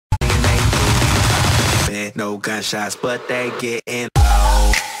hear no gunshots, but they getting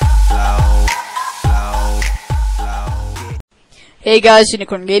low, low, low, low. Hey guys,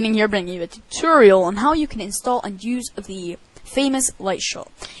 Unicorn Gaming here, bringing you a tutorial on how you can install and use the famous Lightshot.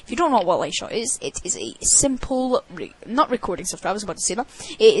 If you don't know what Lightshot is, it is a simple, not recording software, I was about to say that.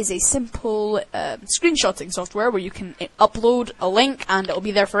 It is a simple screenshotting software where you can upload a link and it will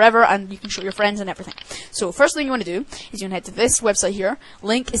be there forever and you can show your friends and everything. So first thing you want to do is you want to head to this website here.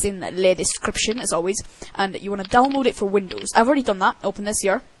 Link is in the description as always, and you want to download it for Windows. I've already done that. Open this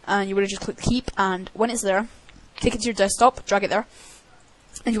here and you want to just click keep, and when it's there, take it to your desktop, drag it there,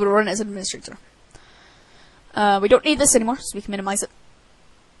 and you want to run it as an administrator. We don't need this anymore, so we can minimize it.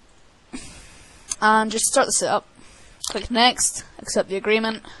 And just start the setup. Click next, accept the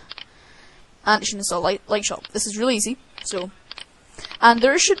agreement, and it should install Lightshot. This is really easy. And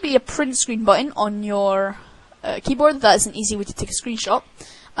there should be a print screen button on your keyboard. That is an easy way to take a screenshot.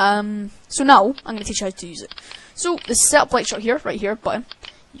 So now I'm going to teach you how to use it. So the setup Lightshot here, right here, button.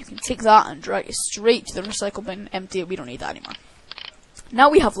 You can take that and drag it straight to the recycle bin. Empty it. We don't need that anymore. Now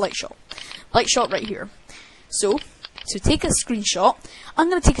we have Lightshot. Lightshot right here. So, to take a screenshot, I'm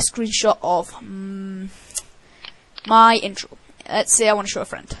going to take a screenshot of my intro. Let's say I want to show a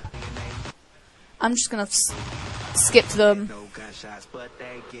friend. I'm just going to skip to them.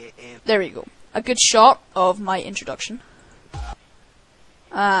 There we go. A good shot of my introduction.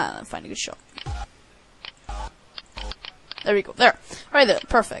 Find a good shot. There we go. There. Right there.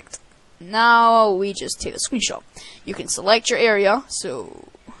 Perfect. Now we just take a screenshot. You can select your area. So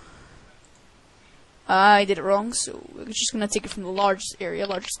I did it wrong, so we're just going to take it from the largest area,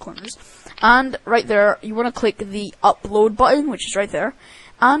 largest corners. And right there, you want to click the upload button, which is right there,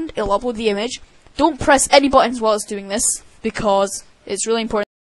 and it'll upload the image. Don't press any buttons while it's doing this, because it's really important.